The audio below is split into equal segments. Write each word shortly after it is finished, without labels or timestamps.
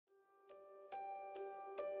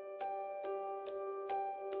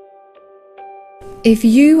If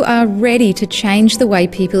you are ready to change the way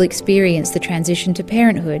people experience the transition to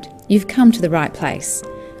parenthood, you've come to the right place.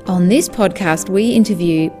 On this podcast, we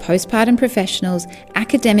interview postpartum professionals,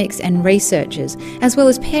 academics and researchers, as well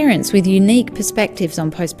as parents with unique perspectives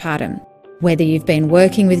on postpartum. Whether you've been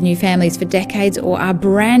working with new families for decades or are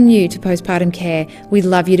brand new to postpartum care, we'd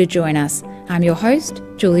love you to join us. I'm your host,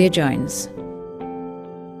 Julia Jones.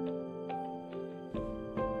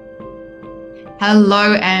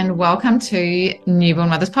 Hello and welcome to Newborn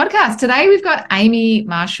Mothers Podcast. Today we've got Amy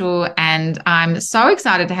Marshall and I'm so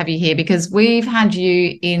excited to have you here because we've had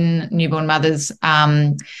you in Newborn Mothers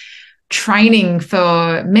training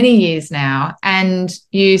for many years now, and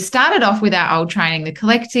you started off with our old training, The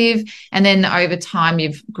Collective, and then over time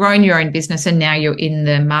you've grown your own business and now you're in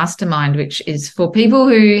the Mastermind, which is for people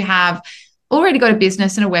who have already got a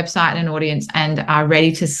business and a website and an audience and are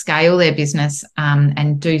ready to scale their business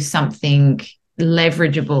and do something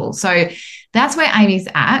leverageable. So that's where Amy's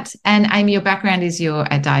at. And Amy, your background is you're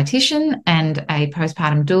a dietitian and a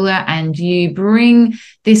postpartum doula, and you bring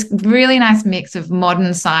this really nice mix of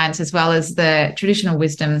modern science as well as the traditional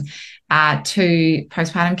wisdom to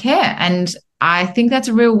postpartum care. And I think that's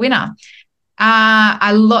a real winner.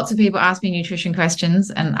 Lots of people ask me nutrition questions,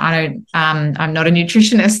 and I'm not a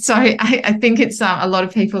nutritionist, so I think it's a lot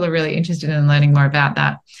of people are really interested in learning more about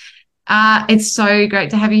that. It's so great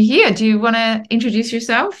to have you here. Do you want to introduce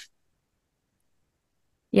yourself?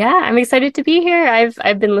 Yeah, I'm excited to be here.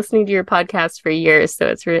 I've been listening to your podcast for years,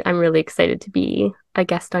 so I'm really excited to be a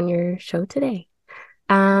guest on your show today.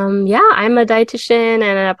 I'm a dietitian and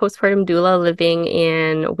a postpartum doula living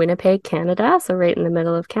in Winnipeg, Canada, so right in the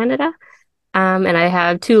middle of Canada. And I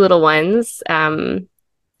have two little ones.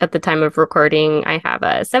 At the time of recording, I have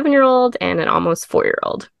a 7-year-old and an almost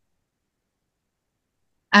 4-year-old.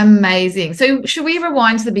 Amazing. So should we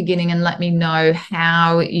rewind to the beginning and let me know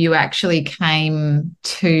how you actually came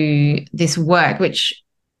to this work, which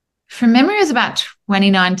from memory is about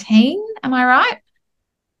 2019, am I right?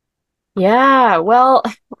 Yeah, well,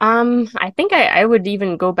 I think I would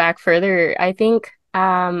even go back further. I think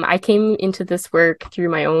I came into this work through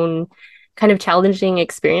my own kind of challenging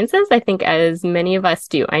experiences, I think, as many of us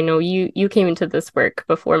do. I know you came into this work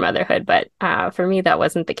before motherhood, but for me, that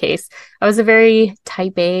wasn't the case. I was a very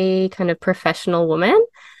type A kind of professional woman.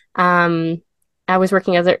 I was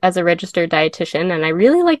working as a registered dietitian, and I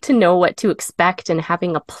really like to know what to expect and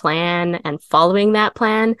having a plan and following that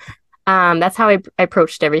plan. That's how I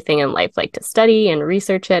approached everything in life, like to study and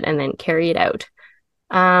research it and then carry it out.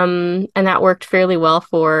 And that worked fairly well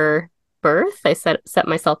for birth. I set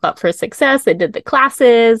myself up for success. I did the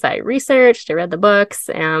classes, I researched, I read the books,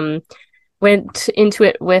 went into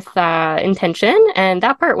it with intention, and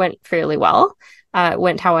that part went fairly well. It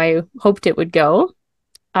went how I hoped it would go.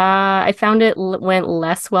 I found it went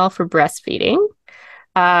less well for breastfeeding.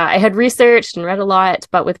 I had researched and read a lot,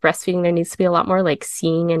 but with breastfeeding, there needs to be a lot more like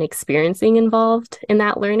seeing and experiencing involved in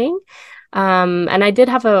that learning. And I did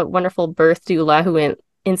have a wonderful birth doula who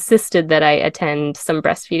insisted that I attend some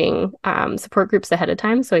breastfeeding support groups ahead of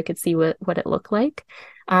time so I could see what it looked like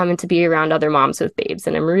and to be around other moms with babes.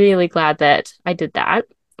 And I'm really glad that I did that.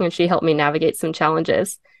 And she helped me navigate some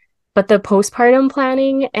challenges. But the postpartum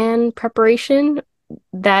planning and preparation,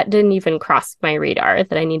 that didn't even cross my radar,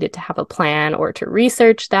 that I needed to have a plan or to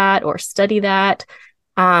research that or study that.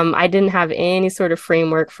 I didn't have any sort of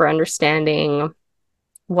framework for understanding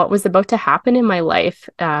what was about to happen in my life,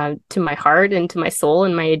 to my heart and to my soul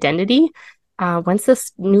and my identity, once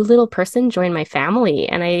this new little person joined my family.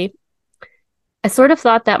 And I sort of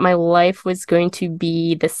thought that my life was going to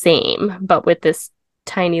be the same, but with this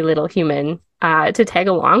tiny little human to tag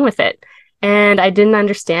along with it. And I didn't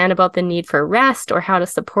understand about the need for rest or how to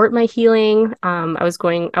support my healing. I was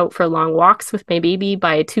going out for long walks with my baby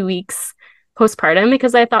by 2 weeks postpartum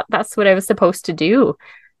because I thought that's what I was supposed to do.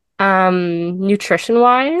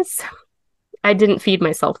 Nutrition-wise, I didn't feed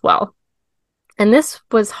myself well. And this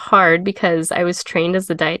was hard because I was trained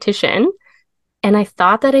as a dietitian and I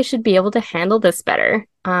thought that I should be able to handle this better.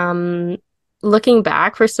 Looking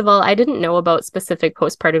back, first of all, I didn't know about specific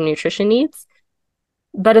postpartum nutrition needs.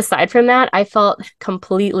 But aside from that, I felt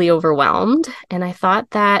completely overwhelmed. And I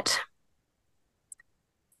thought that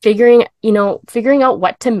figuring out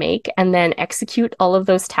what to make and then execute all of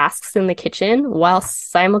those tasks in the kitchen while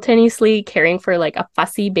simultaneously caring for like a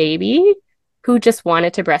fussy baby who just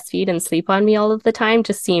wanted to breastfeed and sleep on me all of the time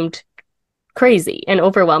just seemed crazy and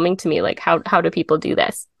overwhelming to me. Like, how do people do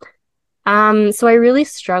this? So I really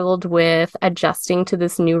struggled with adjusting to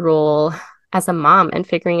this new role as a mom and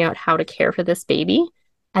figuring out how to care for this baby.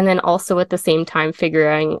 And then also at the same time,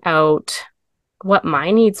 figuring out what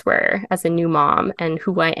my needs were as a new mom and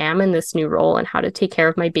who I am in this new role and how to take care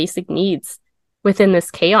of my basic needs within this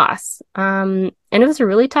chaos. And it was a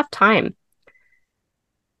really tough time.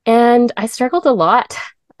 And I struggled a lot.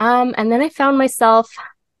 And then I found myself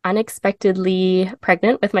unexpectedly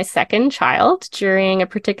pregnant with my second child during a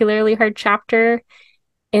particularly hard chapter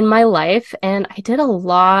in my life. And I did a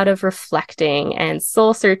lot of reflecting and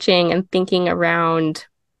soul searching and thinking around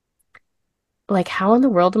like, how in the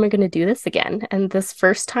world am I going to do this again? And this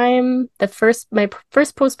first time, my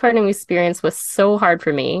first postpartum experience was so hard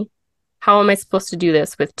for me. How am I supposed to do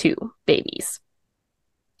this with two babies?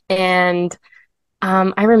 And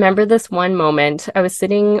I remember this one moment. I was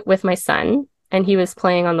sitting with my son, and he was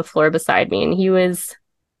playing on the floor beside me, and he was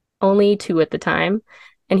only 2 at the time.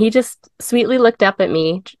 And he just sweetly looked up at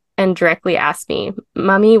me and directly asked me,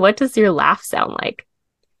 "Mommy, what does your laugh sound like?"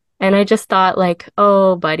 And I just thought, like,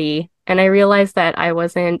 oh, buddy. And I realized that I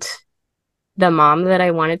wasn't the mom that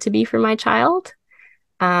I wanted to be for my child.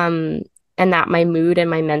 Um, and that my mood and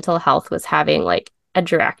my mental health was having like a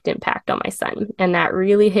direct impact on my son. And that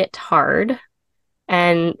really hit hard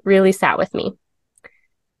and really sat with me.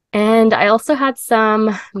 And I also had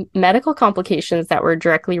some medical complications that were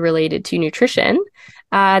directly related to nutrition.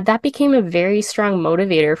 That became a very strong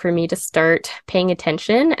motivator for me to start paying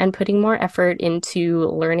attention and putting more effort into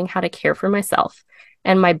learning how to care for myself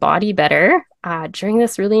and my body better during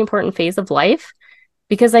this really important phase of life,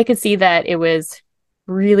 because I could see that it was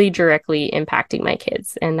really directly impacting my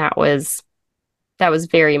kids. And that was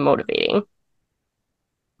very motivating.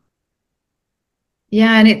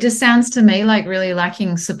 Yeah, and it just sounds to me like really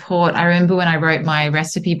lacking support. I remember when I wrote my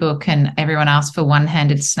recipe book and everyone asked for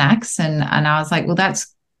one-handed snacks, and I was like, well,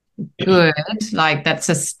 that's good. Like that's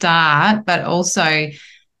a start, but also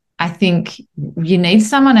I think you need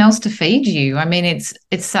someone else to feed you. I mean,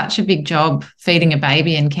 it's such a big job feeding a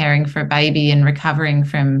baby and caring for a baby and recovering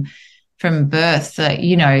from birth that,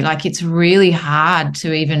 you know, like it's really hard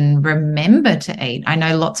to even remember to eat. I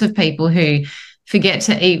know lots of people who forget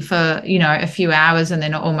to eat for, you know, a few hours and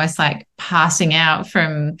then almost like passing out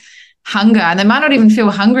from hunger, and they might not even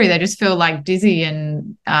feel hungry, they just feel like dizzy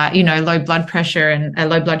and you know, low blood pressure and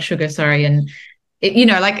low blood sugar, sorry. And it, you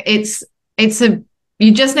know, like it's a,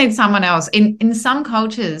 you just need someone else. In some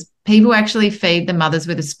cultures, people actually feed the mothers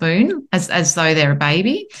with a spoon as though they're a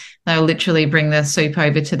baby. They'll literally bring the soup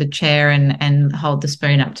over to the chair and hold the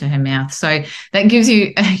spoon up to her mouth. So that gives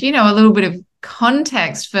you, you know, a little bit of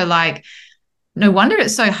context for like, no wonder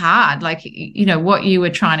it's so hard. Like, you know, what you were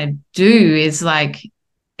trying to do is like,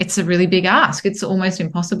 it's a really big ask. It's almost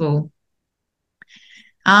impossible.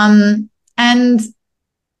 And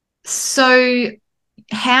so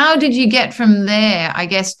how did you get from there, I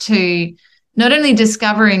guess, to not only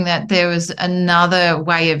discovering that there was another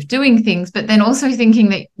way of doing things, but then also thinking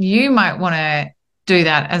that you might want to do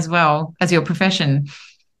that as well as your profession?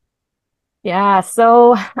 Yeah.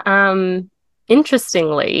 So,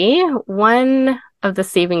 interestingly, one of the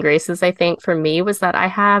saving graces, I think, for me was that I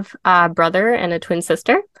have a brother and a twin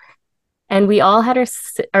sister, and we all had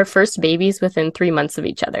our first babies within 3 months of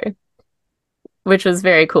each other, which was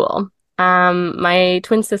very cool. My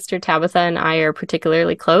twin sister Tabitha and I are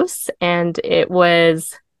particularly close, and it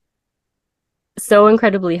was so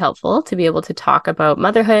incredibly helpful to be able to talk about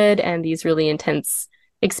motherhood and these really intense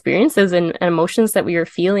experiences and emotions that we were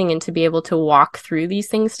feeling, and to be able to walk through these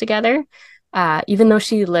things together, even though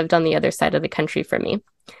she lived on the other side of the country from me.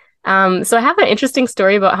 So I have an interesting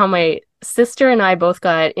story about how my sister and I both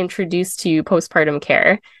got introduced to postpartum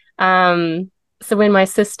care. So when my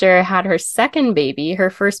sister had her second baby, her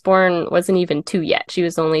firstborn wasn't even 2 yet. She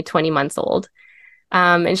was only 20 months old.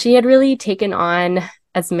 And she had really taken on,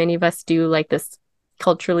 as many of us do, like this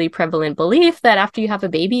culturally prevalent belief that after you have a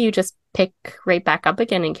baby, you just pick right back up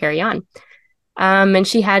again and carry on. And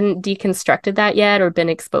she hadn't deconstructed that yet or been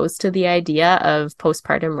exposed to the idea of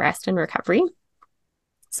postpartum rest and recovery.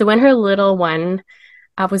 So when her little one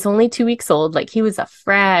was only 2 weeks old, like he was a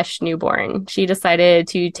fresh newborn, she decided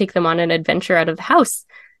to take them on an adventure out of the house.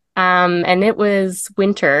 And it was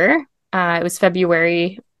winter. It was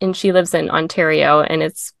February, and she lives in Ontario, and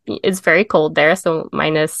it's very cold there, so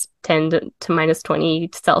 -10 to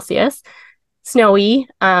 -20 Celsius, snowy.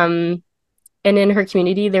 And in her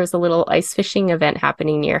community, there was a little ice fishing event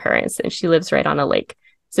happening near her, and she lives right on a lake.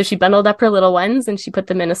 So she bundled up her little ones and she put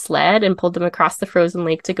them in a sled and pulled them across the frozen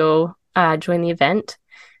lake to go join the event.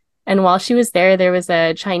 And while she was there, there was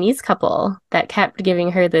a Chinese couple that kept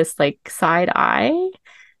giving her this like side eye.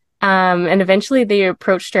 And eventually they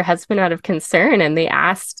approached her husband out of concern, and they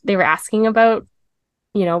were asking about,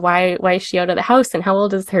 you know, why is she out of the house and how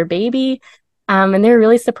old is her baby? And they were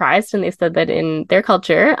really surprised, and they said that in their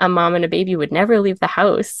culture, a mom and a baby would never leave the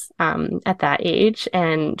house at that age,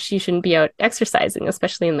 and she shouldn't be out exercising,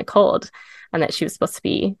 especially in the cold, and that she was supposed to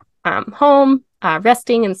be home,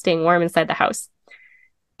 resting and staying warm inside the house.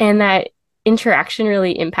 And that interaction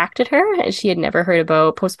really impacted her, and she had never heard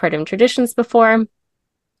about postpartum traditions before.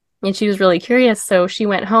 And she was really curious. So she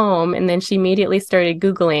went home and then she immediately started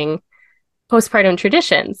Googling postpartum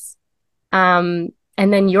traditions. And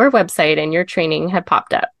then your website and your training had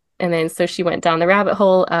popped up. And then so she went down the rabbit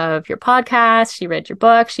hole of your podcast. She read your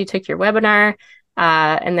book. She took your webinar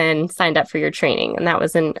and then signed up for your training. And that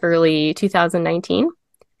was in early 2019.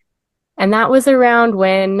 And that was around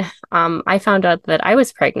when I found out that I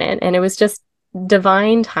was pregnant, and it was just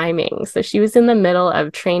divine timing. So she was in the middle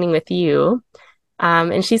of training with you.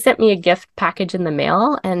 And she sent me a gift package in the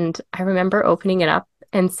mail. And I remember opening it up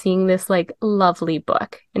and seeing this like lovely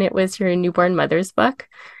book. And it was your newborn mother's book.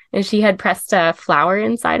 And she had pressed a flower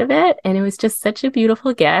inside of it. And it was just such a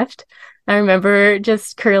beautiful gift. I remember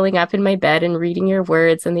just curling up in my bed and reading your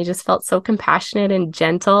words. And they just felt so compassionate and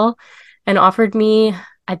gentle and offered me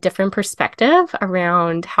a different perspective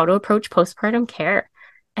around how to approach postpartum care.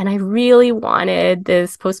 And I really wanted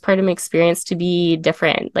this postpartum experience to be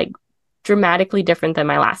different, like dramatically different than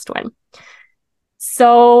my last one.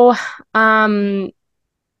 So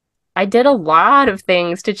I did a lot of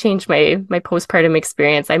things to change my postpartum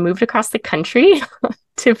experience. I moved across the country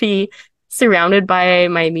to be surrounded by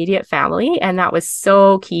my immediate family, and that was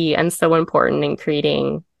so key and so important in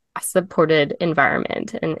creating a supported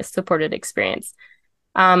environment and a supported experience.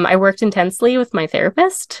 I worked intensely with my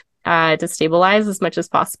therapist to stabilize as much as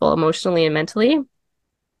possible emotionally and mentally.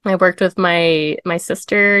 I worked with my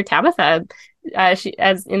sister Tabitha, she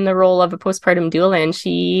as in the role of a postpartum doula, and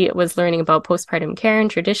she was learning about postpartum care and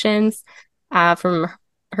traditions from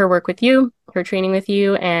her work with you, her training with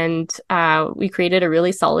you, and we created a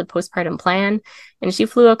really solid postpartum plan. And she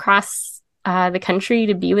flew across the country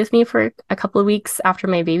to be with me for a couple of weeks after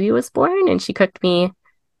my baby was born, and she cooked me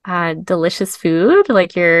delicious food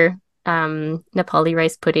like your Nepali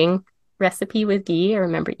rice pudding recipe with ghee. I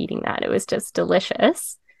remember eating that. It was just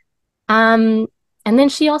delicious. And then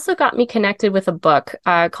she also got me connected with a book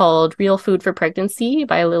called Real Food for Pregnancy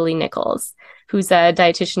by Lily Nichols, who's a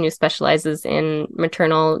dietitian who specializes in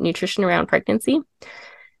maternal nutrition around pregnancy.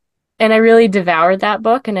 And I really devoured that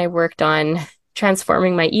book, and I worked on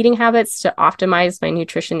transforming my eating habits to optimize my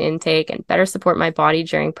nutrition intake and better support my body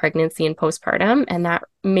during pregnancy and postpartum. And that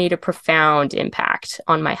made a profound impact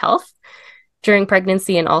on my health during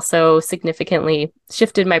pregnancy, and also significantly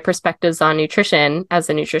shifted my perspectives on nutrition as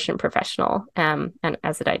a nutrition professional and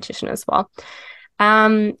as a dietitian as well.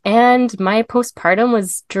 And my postpartum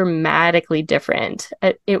was dramatically different.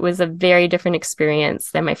 It was a very different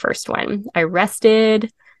experience than my first one. I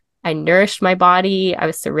rested, I nourished my body, I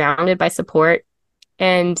was surrounded by support,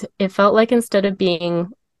 and it felt like instead of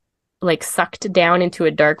being like sucked down into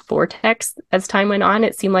a dark vortex as time went on,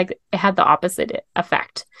 it seemed like it had the opposite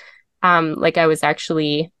effect. Like I was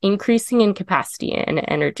actually increasing in capacity and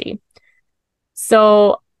energy.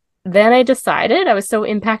 So then I decided I was so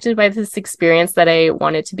impacted by this experience that I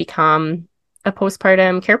wanted to become a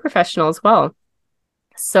postpartum care professional as well.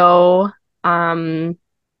 So I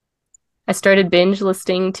started binge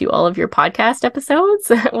listening to all of your podcast episodes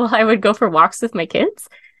while I would go for walks with my kids.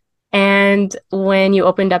 And when you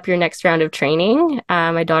opened up your next round of training,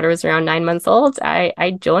 my daughter was around 9 months old.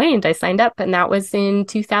 I joined, I signed up, and that was in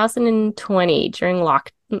 2020 during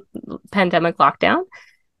pandemic lockdown.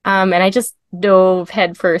 And I just dove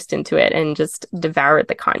headfirst into it and just devoured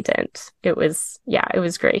the content. It was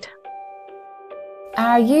great.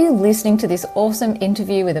 Are you listening to this awesome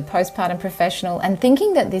interview with a postpartum professional and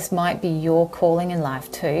thinking that this might be your calling in life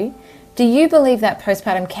too? Do you believe that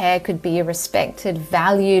postpartum care could be a respected,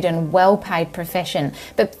 valued and well-paid profession,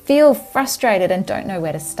 but feel frustrated and don't know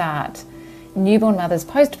where to start? Newborn Mothers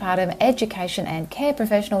Postpartum Education and Care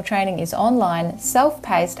Professional Training is online,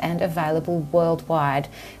 self-paced and available worldwide.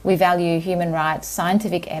 We value human rights,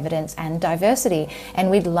 scientific evidence and diversity,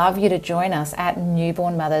 and we'd love you to join us at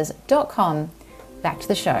newbornmothers.com. Back to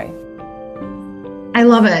the show. I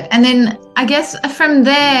love it. And then I guess from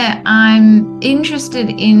there, I'm interested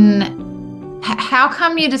in how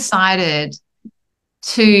come you decided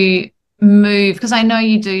to move, because I know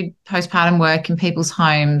you do postpartum work in people's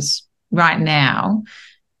homes right now,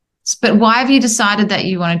 but why have you decided that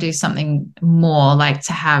you want to do something more, like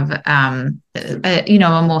to have a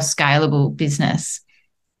more scalable business?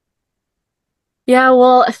 Yeah,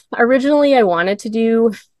 well, originally I wanted to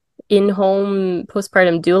do in-home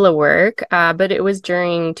postpartum doula work, but it was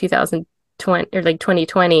during 2020 or like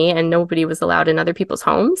 2020, and nobody was allowed in other people's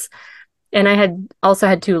homes. And I had also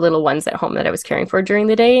had two little ones at home that I was caring for during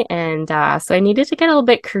the day. And so I needed to get a little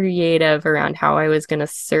bit creative around how I was going to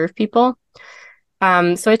serve people.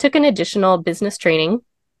 So I took an additional business training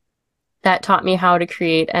that taught me how to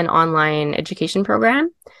create an online education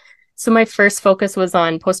program. So my first focus was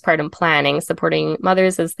on postpartum planning, supporting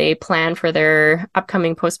mothers as they plan for their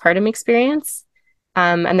upcoming postpartum experience,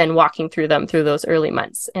 and then walking through them through those early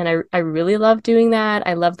months. And I really love doing that.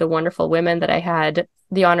 I love the wonderful women that I had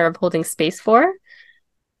the honor of holding space for.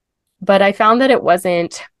 But I found that it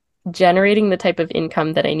wasn't generating the type of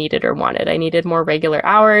income that I needed or wanted. I needed more regular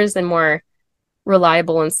hours and more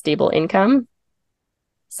reliable and stable income.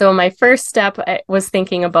 So my first step was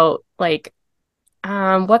thinking about like,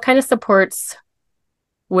 what kind of supports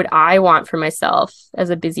would I want for myself as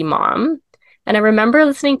a busy mom? And I remember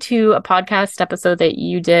listening to a podcast episode that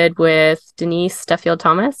you did with Denise Duffield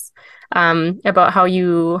Thomas, about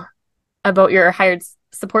about your hired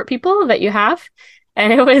support people that you have.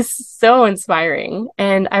 And it was so inspiring.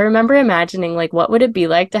 And I remember imagining like, what would it be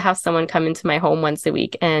like to have someone come into my home once a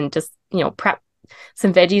week and just, prep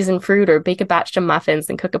some veggies and fruit or bake a batch of muffins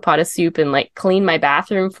and cook a pot of soup and like clean my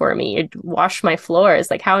bathroom for me or wash my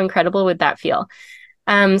floors. Like how incredible would that feel?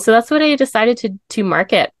 So that's what I decided to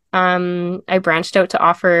market. I branched out to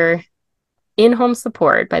offer in-home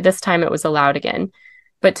support. By this time it was allowed again,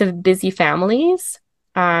 but to busy families,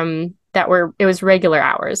 it was regular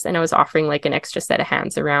hours, and I was offering like an extra set of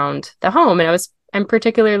hands around the home. And I'm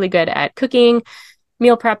particularly good at cooking,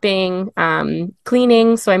 meal prepping,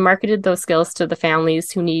 cleaning. So I marketed those skills to the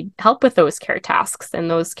families who need help with those care tasks.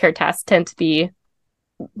 And those care tasks tend to be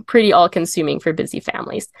pretty all-consuming for busy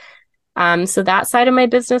families. So that side of my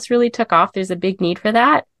business really took off. There's a big need for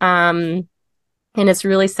that. And it's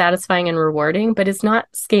really satisfying and rewarding, but it's not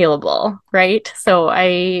scalable, right? So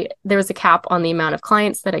there was a cap on the amount of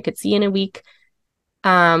clients that I could see in a week.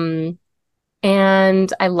 And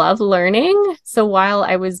I love learning. So while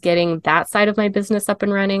I was getting that side of my business up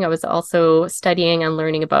and running, I was also studying and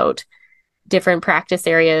learning about different practice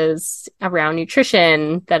areas around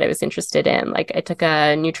nutrition that I was interested in. Like I took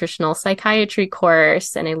a nutritional psychiatry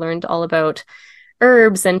course and I learned all about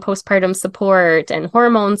herbs and postpartum support and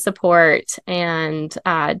hormone support, and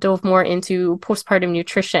dove more into postpartum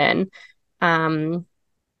nutrition, and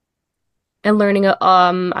learning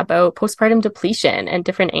about postpartum depletion and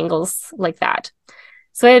different angles like that.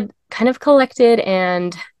 So I had kind of collected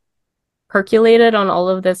and percolated on all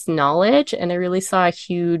of this knowledge, and I really saw a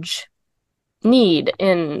huge need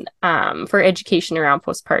in for education around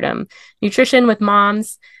postpartum nutrition with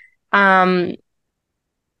moms.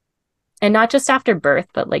 And not just after birth,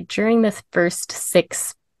 but like during the first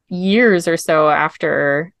 6 years or so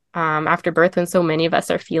after birth, when so many of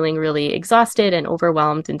us are feeling really exhausted and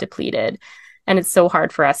overwhelmed and depleted. And it's so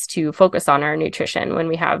hard for us to focus on our nutrition when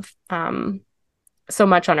we have so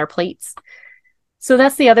much on our plates. So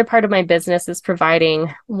that's the other part of my business, is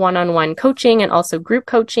providing one-on-one coaching and also group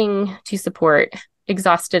coaching to support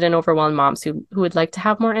exhausted and overwhelmed moms who would like to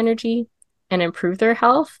have more energy and improve their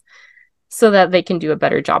health, so that they can do a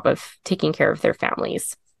better job of taking care of their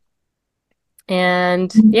families. And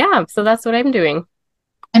yeah, so that's what I'm doing.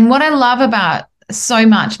 And what I love so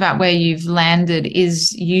much about where you've landed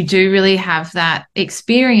is you do really have that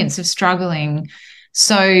experience of struggling.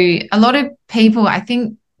 So a lot of people, I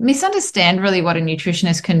think, misunderstand really what a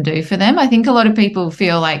nutritionist can do for them. I think a lot of people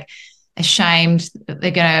feel like ashamed.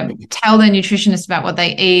 They're going to tell their nutritionist about what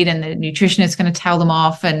they eat, and the nutritionist is going to tell them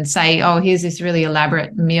off and say, oh, here's this really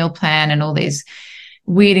elaborate meal plan and all these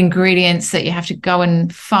weird ingredients that you have to go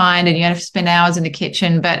and find, and you have to spend hours in the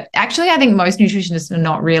kitchen. But actually, I think most nutritionists are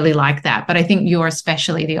not really like that. But I think you're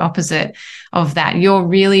especially the opposite of that. You're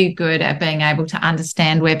really good at being able to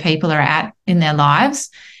understand where people are at in their lives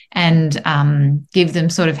and give them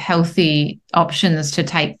sort of healthy options to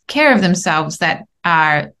take care of themselves that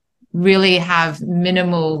really have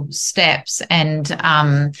minimal steps and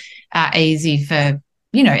are easy for,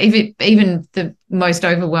 even the most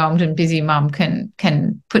overwhelmed and busy mum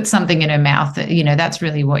can put something in her mouth. That's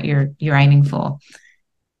really what you're aiming for.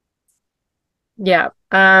 Yeah.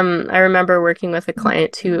 I remember working with a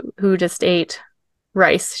client who just ate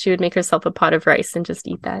rice. She would make herself a pot of rice and just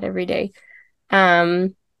eat that every day.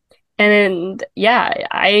 And yeah,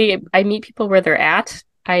 I meet people where they're at.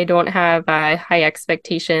 I don't have high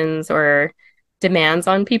expectations or demands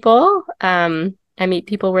on people. I meet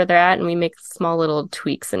people where they're at, and we make small little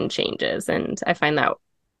tweaks and changes. And I find that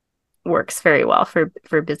works very well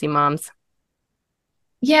for busy moms.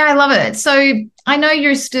 Yeah, I love it. So I know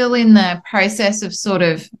you're still in the process of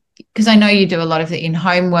because I know you do a lot of the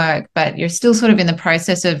in-home work, but you're still sort of in the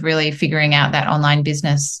process of really figuring out that online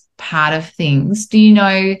business part of things. Do you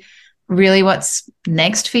know really what's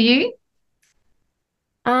next for you?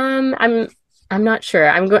 I'm not sure.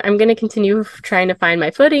 I'm going to continue trying to find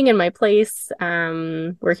my footing and my place,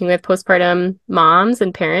 working with postpartum moms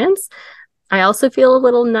and parents. I also feel a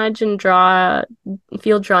little nudge and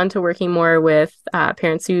feel drawn to working more with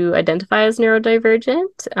parents who identify as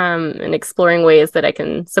neurodivergent, and exploring ways that I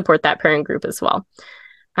can support that parent group as well.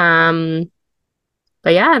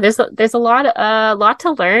 But yeah, there's a lot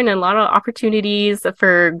to learn and a lot of opportunities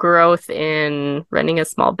for growth in running a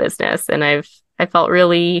small business, and I felt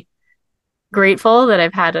really grateful that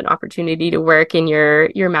I've had an opportunity to work in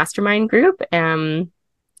your mastermind group, and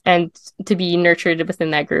to be nurtured within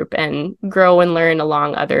that group and grow and learn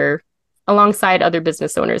alongside other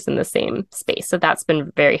business owners in the same space. So that's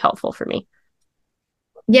been very helpful for me.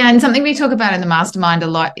 Yeah, and something we talk about in the mastermind a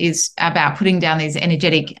lot is about putting down these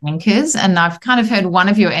energetic anchors. And I've kind of heard one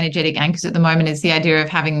of your energetic anchors at the moment is the idea of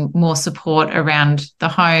having more support around the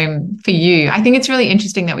home for you. I think it's really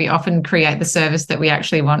interesting that we often create the service that we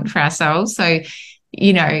actually want for ourselves. So,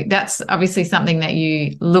 that's obviously something that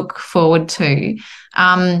you look forward to.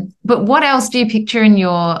 But what else do you picture in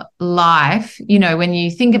your life, when you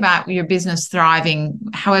think about your business thriving,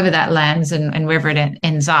 however that lands and wherever it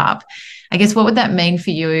ends up? I guess what would that mean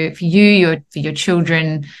for you, for your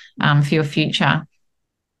children, for your future?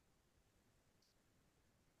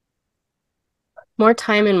 More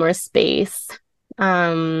time and more space.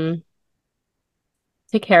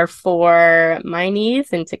 To care for my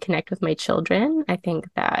needs and to connect with my children. I think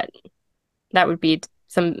that would be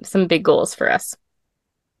some big goals for us.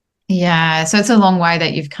 Yeah, so it's a long way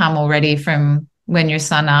that you've come already from when your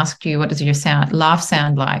son asked you, what does your laugh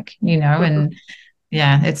sound like, and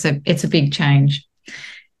yeah, it's a big change.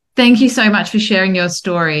 Thank you so much for sharing your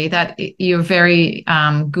story. That you're very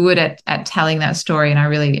good at telling that story, and I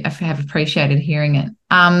really have appreciated hearing it.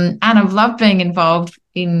 And I've loved being involved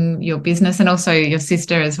in your business, and also your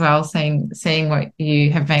sister as well, seeing what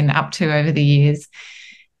you have been up to over the years.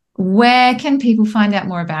 Where can people find out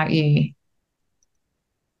more about you?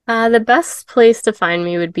 The best place to find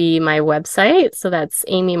me would be my website. So that's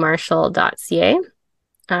amymarshall.ca.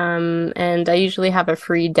 And I usually have a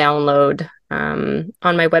free download on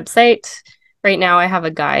my website. Right now, I have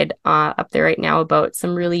a guide up there right now about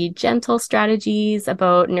some really gentle strategies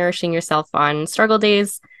about nourishing yourself on struggle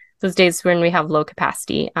days, those days when we have low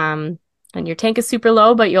capacity. And your tank is super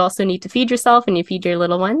low, but you also need to feed yourself and you feed your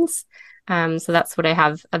little ones. So that's what I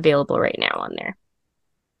have available right now on there.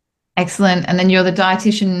 Excellent. And then you're the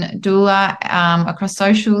dietitian doula across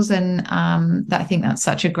socials, and I think that's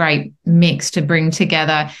such a great mix to bring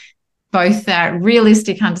together both that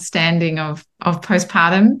realistic understanding of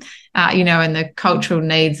postpartum, and the cultural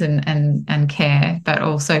needs and care, but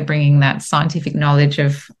also bringing that scientific knowledge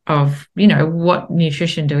of what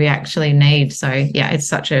nutrition do we actually need. So yeah, it's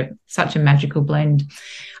such a magical blend.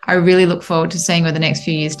 I really look forward to seeing where the next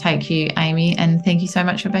few years take you, Amy, and thank you so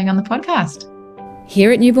much for being on the podcast.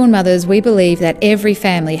 Here at Newborn Mothers, we believe that every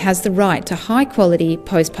family has the right to high-quality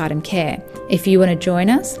postpartum care. If you want to join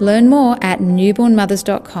us, learn more at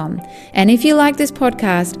newbornmothers.com. And if you like this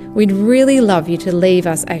podcast, we'd really love you to leave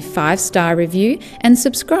us a 5-star review and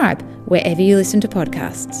subscribe wherever you listen to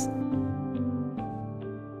podcasts.